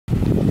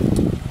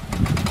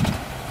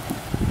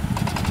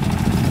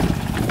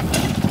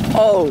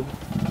Oh.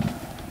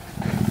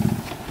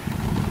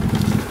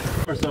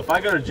 So if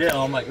I go to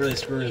jail, I'm like really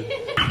screwed.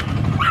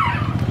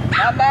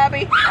 Hi,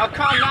 Bobby. I'll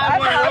call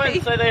 911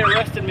 and say they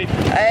arrested me.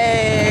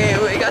 Hey,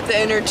 we got the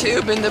inner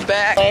tube in the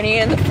back, Lanny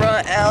in the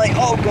front alley.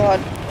 Oh God.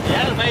 You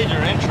had a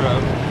major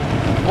intro.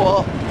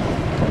 Well,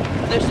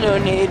 there's no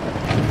need.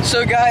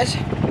 So guys,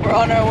 we're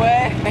on our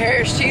way.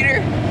 Here's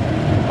Teeter,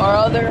 or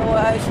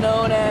otherwise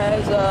known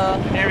as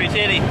Harry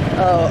Titty.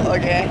 Oh,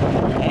 okay.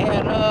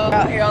 And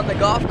out here on the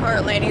golf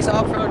cart, Lanny's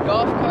off-road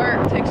golf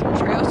cart. Take some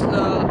trails to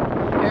the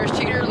Here's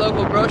Teeter,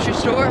 local grocery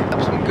store.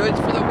 Have some goods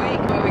for the week.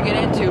 What we get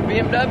into?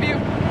 BMW.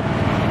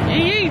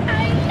 Yee!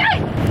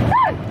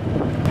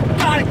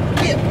 Gotta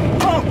get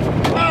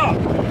pumped up.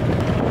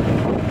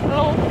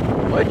 Oh,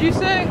 what'd you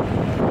say?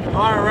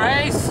 On a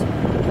race?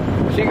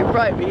 She could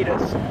probably beat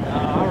us.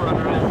 I'll run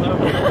around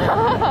over.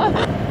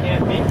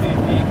 Can't beat me if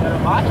you ain't got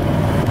a bike.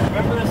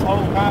 Remember this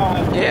whole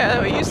time? Yeah,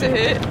 that we used to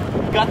hit.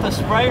 Got the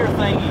sprayer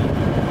thingy.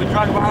 We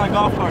tried behind the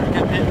golf cart and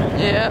kept hitting it.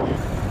 Yeah.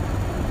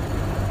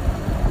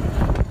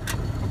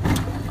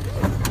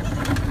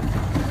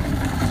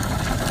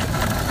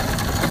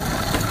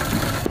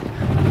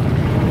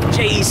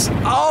 Jeez.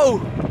 Oh!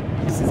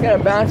 This is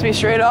gonna bounce me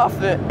straight off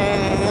it.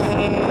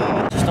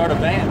 Just start a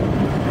band.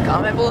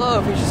 Comment below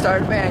if you should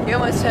start a band. Give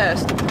them a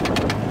test.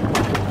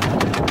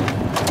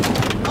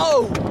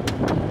 Oh!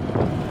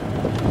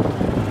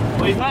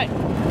 What do you think?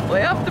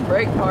 Lay off the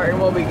brake part and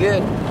we'll be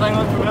good. Thing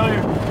look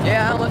familiar?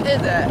 Yeah, I almost did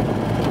that.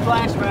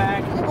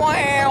 Flashback.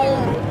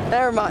 Wow!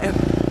 Never mind.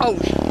 Oh!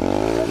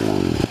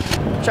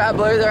 Try to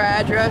blur their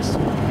address?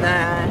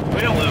 Nah.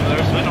 We don't live there,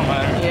 so it don't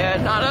matter.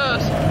 Yeah, not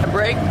us. The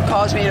brake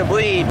caused me to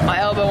bleed. My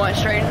elbow went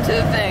straight into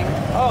the thing.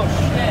 Oh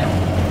shit.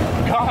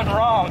 Gone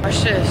wrong.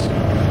 Watch this.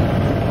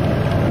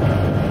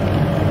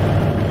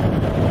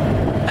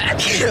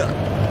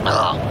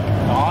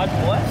 God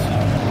bless you.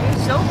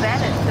 You're so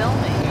bad at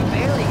filming. You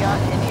barely got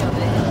any of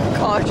it.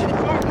 Caution.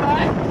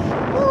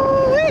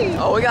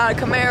 Oh, we got a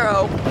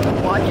Camaro.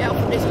 Watch out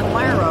for this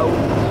Camaro.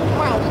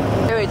 Wow.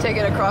 Here we take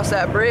it across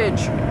that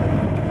bridge.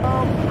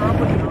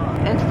 Probably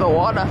not. Into the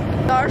water.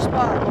 Our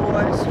spot,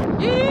 boys.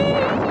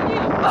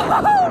 Yeah.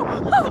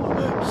 Oh,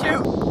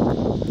 shoot.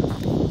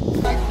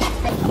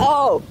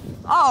 Oh.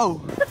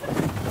 Oh.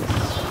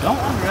 Don't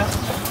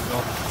underestimate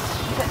yourself.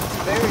 That's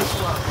very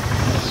slow.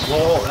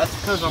 Whoa, that's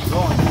because I'm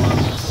going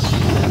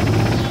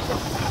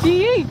slow.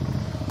 Yee.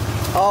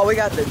 Oh, we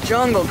got the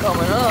jungle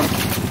coming up.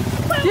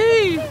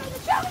 Yee.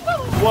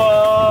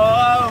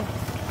 Whoa,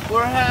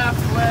 we're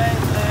halfway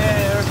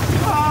there.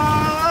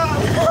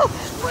 Oh,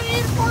 we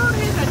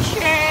in a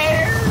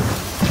chair.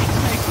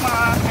 Take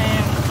my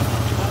hand,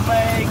 we'll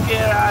make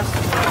it, I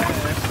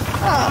swear.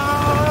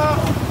 Oh,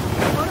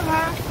 we're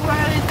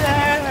halfway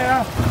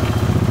there.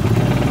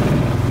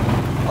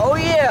 Oh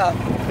yeah.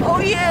 Oh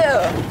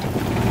yeah.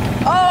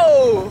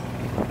 Oh.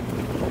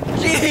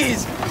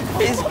 Jeez.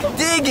 He's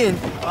digging.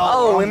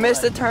 Oh, we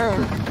missed a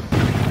turn.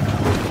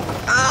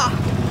 Ah.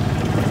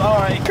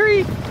 Sorry.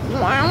 Creep.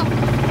 Wow.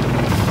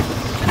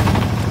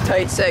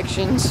 Tight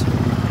sections.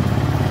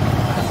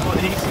 That's what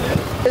he said.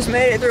 Just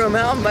made it through a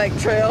mountain bike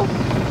trail.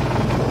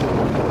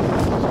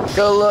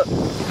 Go look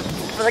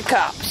for the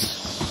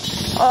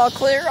cops. All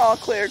clear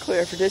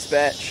for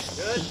dispatch.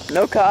 Good.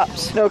 No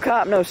cops. No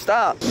cop, no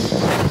stop.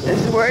 This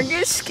is where it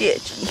gets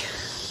sketchy.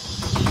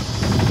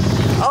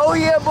 Oh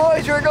yeah,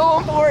 boys, we're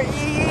going for it.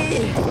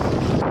 Yee.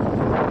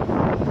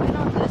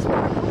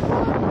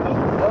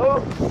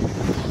 Oh,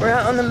 we're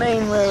out on the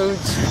main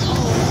roads.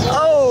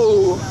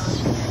 Oh.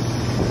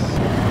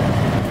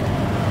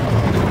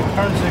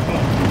 Turn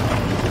signal.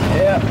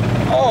 Yeah.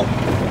 Oh.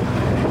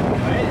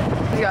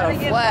 Man. He got a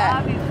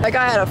flat. That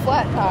guy had a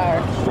flat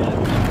tire.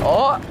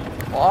 Oh,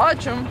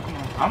 watch him.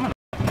 I'm in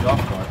a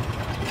golf cart.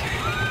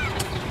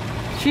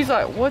 She's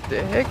like, what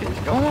the heck is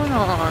going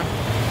on?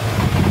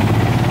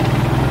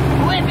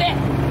 Whip it!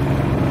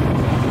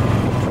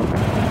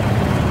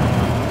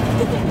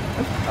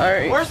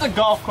 Alright. Where's the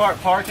golf cart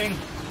parking?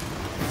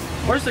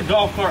 Where's the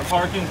golf cart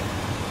parking?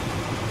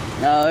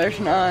 No, there's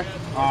not.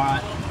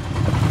 Alright.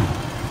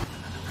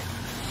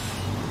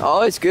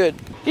 Oh, it's good.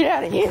 Get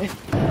out of here.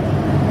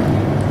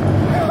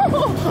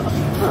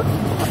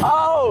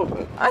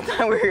 Oh! I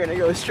thought we were gonna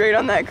go straight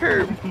on that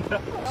curb.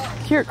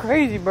 You're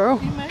crazy, bro.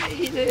 You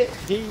made it.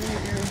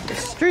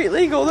 It's street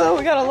legal though,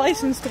 we got a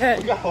license tag.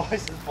 We got a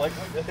license plate,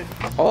 we're good.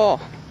 Oh,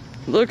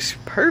 looks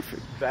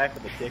perfect. Back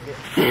with the ticket.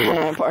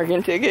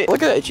 Parking ticket.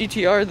 Look at that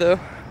GTR though.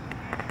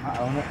 I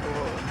own it.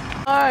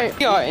 Alright,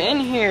 we are in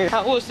here.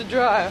 How was the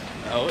drive?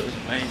 Oh, it was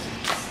amazing.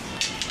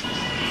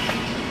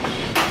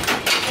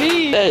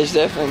 Gee, that has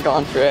definitely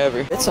gone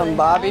forever. Get some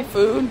Bobby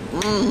food.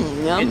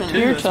 Mmm, yum in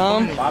here,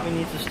 Tom. Bobby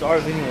needs to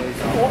starve anyways.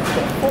 What's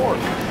the fork?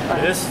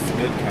 This is a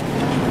good kind.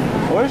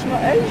 Where's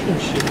my Asian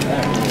shit?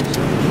 There it is.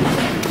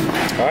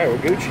 Alright, we're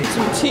Gucci.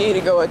 Some tea to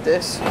go with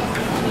this.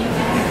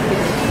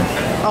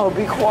 Oh,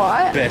 be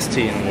quiet. Best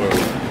tea in the world.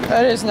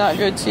 That is not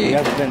good If tea. you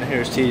haven't been to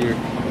Harris Teeter,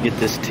 get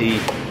this tea.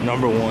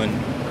 Number one,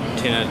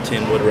 10 out of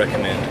 10 would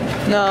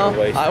recommend. No,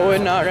 I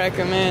would not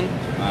recommend.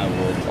 I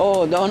would.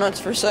 Oh, donuts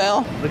for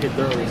sale. Look at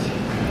those.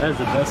 That's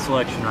the best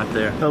selection right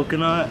there.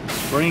 Coconut,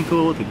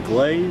 sprinkle, the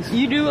glaze.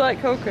 You do like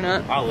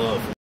coconut. I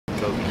love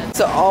coconut.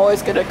 So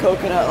always get a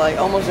coconut like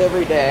almost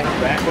every day.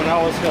 Back when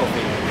I was healthy.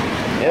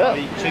 Yep. I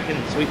eat chicken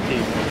and sweet tea.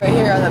 Right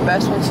here are the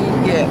best ones you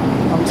can get.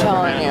 I'm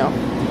telling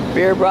you.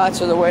 Beer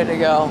brats are the way to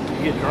go.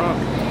 You get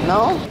drunk.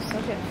 No?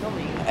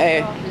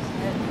 Hey,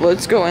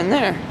 let's go in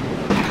there.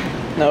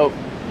 Nope.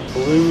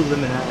 Blue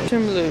lemonade.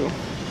 Some blue.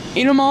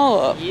 Eat them all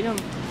up. Eat them.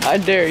 I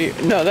dare you.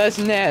 No, that's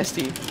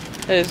nasty.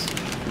 That is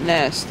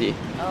nasty.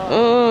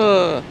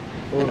 Ugh.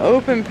 An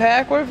open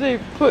pack? What if they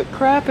put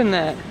crap in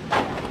that?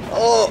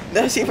 Oh,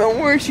 that's even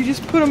worse. You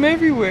just put them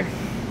everywhere.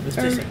 This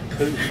tastes like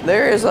poop.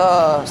 There is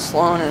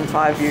Sloan in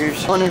 5 years.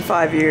 Sloan in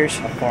 5 years.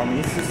 A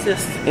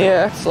pharmacist.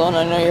 Yeah, Sloan,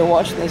 I know you're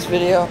watching this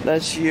video.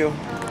 That's you,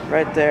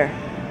 right there.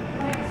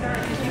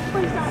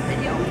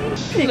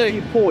 Pick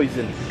you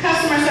poison.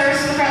 Customer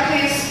service in the front,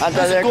 please. I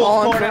thought they're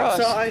calling for us.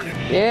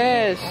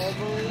 Yes.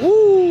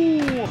 Woo!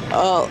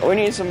 We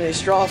need some of these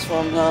straws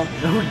for him though.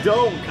 No, we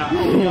don't, Kyle.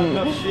 We got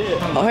enough shit.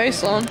 Oh, hey,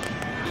 Sloan.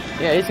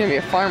 Yeah, he's gonna be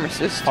a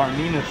pharmacist.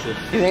 Pharmacist.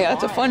 You think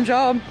that's a fun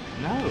job?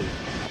 No.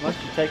 Unless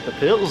you take the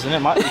pills, and it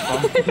might be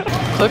fun.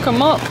 Click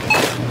them up.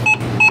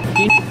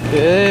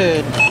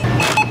 Good.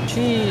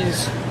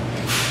 Jeez.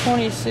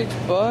 26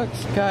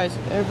 bucks. Guys,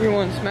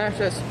 everyone smash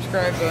that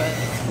subscribe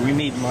button. We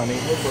need money.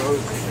 We're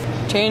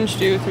broke. Change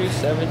due through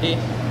 70.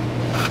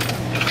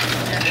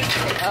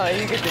 Oh,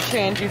 you get the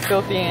change, you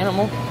filthy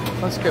animal.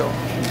 Let's go.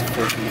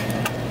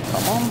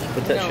 Come on.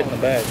 Put that shit in the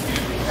bag.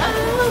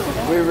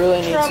 We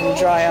really need some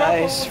dry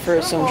ice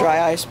for some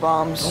dry ice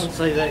bombs. Don't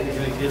say that, you're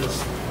gonna get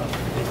us.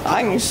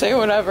 I can say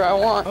whatever I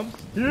want.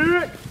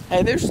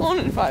 Hey, they're Sloan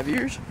in 5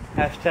 years.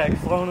 Hashtag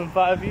flown in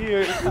 5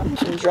 years.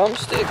 Some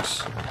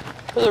drumsticks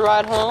for the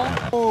ride home.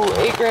 Ooh,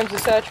 8 grams of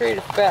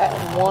saturated fat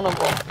in one of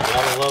them.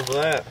 Gotta love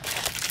that.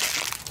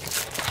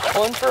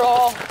 One for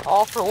all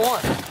for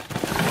one.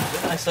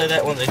 Didn't I say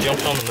that when they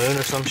jumped on the moon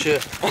or some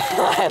shit?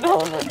 I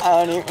don't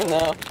even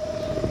know.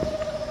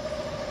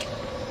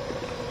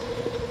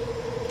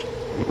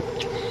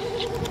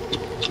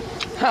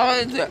 How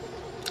is it?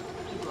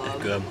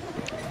 Good.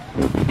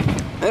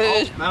 It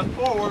is. Now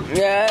forward.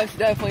 Yeah, it's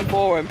definitely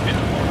forward.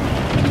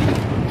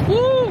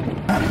 Woo!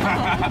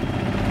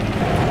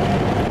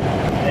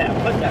 Yeah,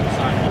 put that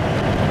sign up.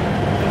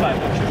 Somebody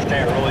wants your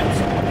steroids.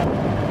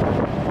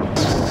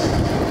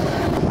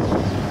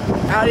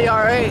 Howdy,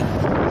 R8.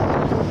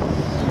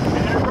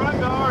 Front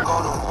guard.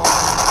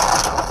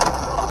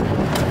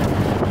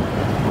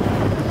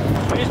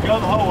 We just go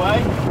the whole way.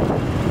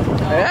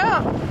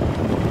 Yeah.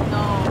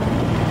 No.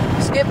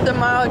 Skip the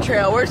mile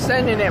trail. We're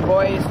sending it,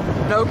 boys.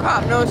 No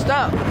cop, no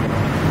stop.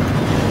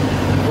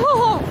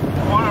 Whoa.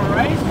 Want to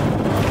race?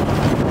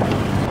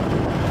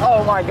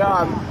 Oh my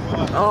god.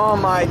 Oh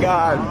my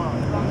god.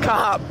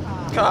 Cop.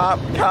 Cop.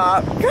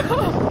 Cop.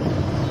 Cop.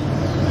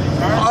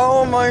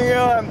 Oh my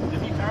god.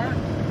 Did he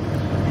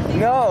turn?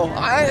 No,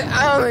 I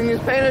don't think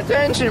he's paying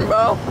attention,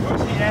 bro.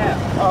 Where's he at?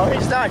 Oh,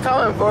 he's not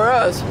coming for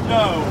us.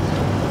 No.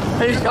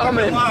 He's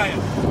coming.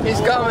 Lying.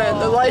 He's coming.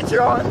 The lights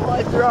are on. The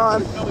lights are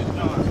on. No, he's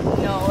not.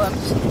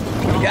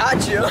 No,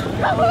 Got you.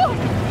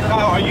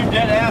 Oh, are you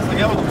dead ass like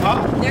that was a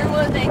cop? there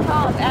was a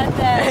cop at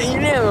that. You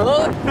didn't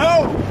look.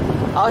 No!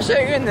 I'll show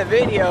you in the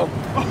video.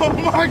 Oh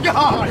my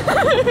god!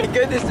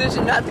 Good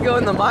decision not to go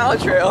in the mile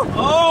trail.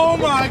 Oh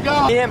my He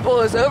god! didn't pull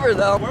us over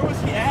though. Where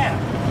was he at?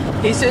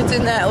 He sits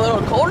in that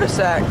little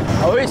cul-de-sac.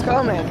 Oh, he's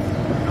coming.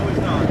 No, he's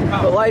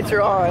not. The lights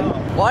are on.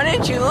 Why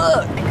didn't you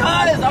look?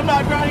 Because I'm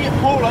not trying to get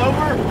pulled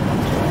over.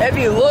 If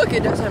you look,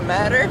 it doesn't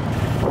matter.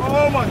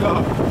 Oh my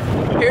god.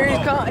 Here he's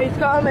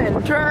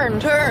coming. Turn,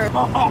 turn.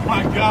 Oh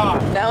my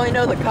god. Now we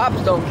know the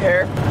cops don't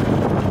care.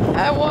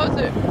 How was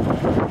it?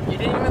 You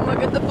didn't even look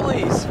at the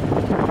police.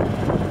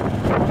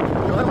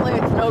 Normally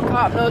it's no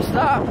cop, no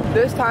stop.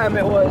 This time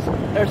it was,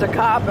 there's a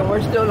cop and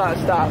we're still not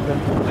stopping.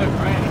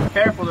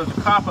 Careful, there's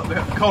a cop up there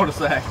at the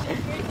cul-de-sac.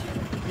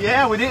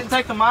 Yeah, we didn't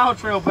take the mile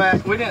trail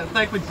back. We didn't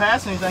think we'd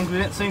pass anything because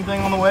we didn't see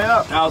anything on the way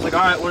up. And I was like,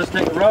 all right, we'll just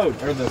take the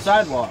road, or the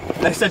sidewalk.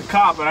 They said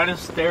cop, but I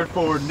just stared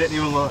forward and didn't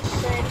even look.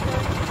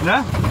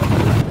 No.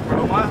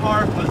 Bro, my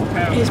heart was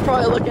pounding. He's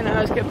probably looking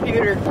at his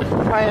computer,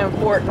 playing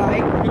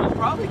Fortnite. He was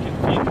probably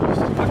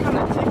confused. What kind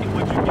of ticket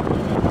would you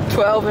get?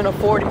 12 and a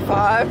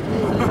 45.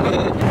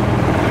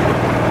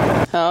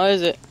 How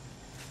is it?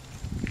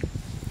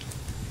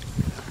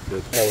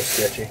 That was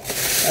sketchy.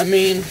 I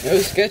mean, it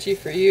was sketchy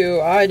for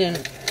you. I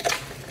didn't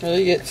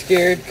really get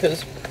scared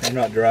because I'm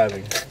not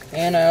driving.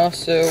 and I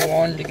also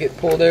wanted to get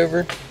pulled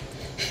over.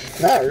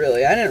 Not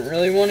really. I didn't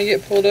really want to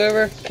get pulled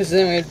over because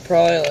then we'd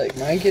probably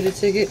might get a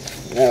ticket.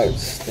 That would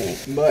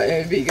stink. But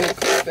it would be good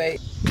clickbait.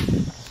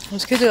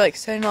 Those kids are like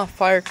setting off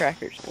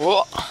firecrackers.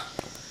 Whoa.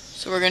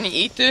 So we're gonna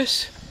eat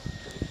this.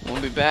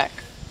 We'll be back.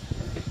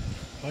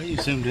 Why are you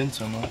zoomed in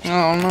so much?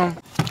 I don't know.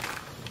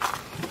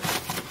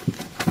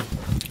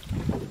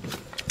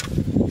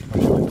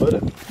 Where should we put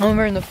it?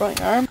 Over in the front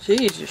yard.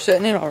 Jeez, you're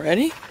setting it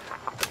already?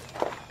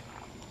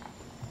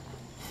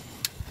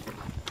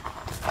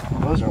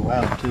 Those are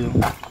loud too.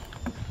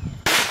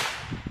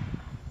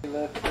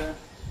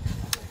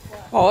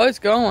 Oh, it's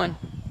going.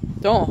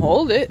 Don't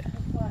hold it.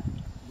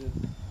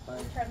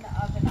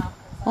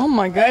 Oh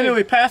my god. Maybe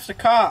we passed the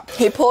cop.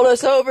 He pulled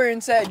us over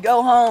and said,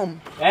 go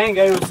home. And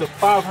gave us a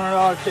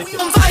 $500 ticket.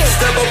 Step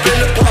up in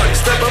the party,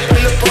 step up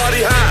in the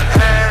party,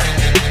 high.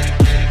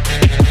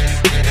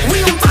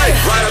 We on fire.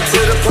 Right up to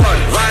the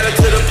party, right up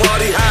to the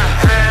party, high.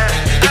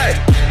 Hey.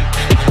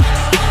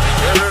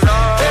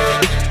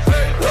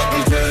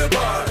 Welcome to the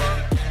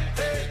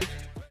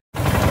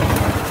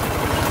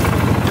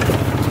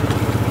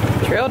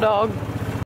party. Trail dog.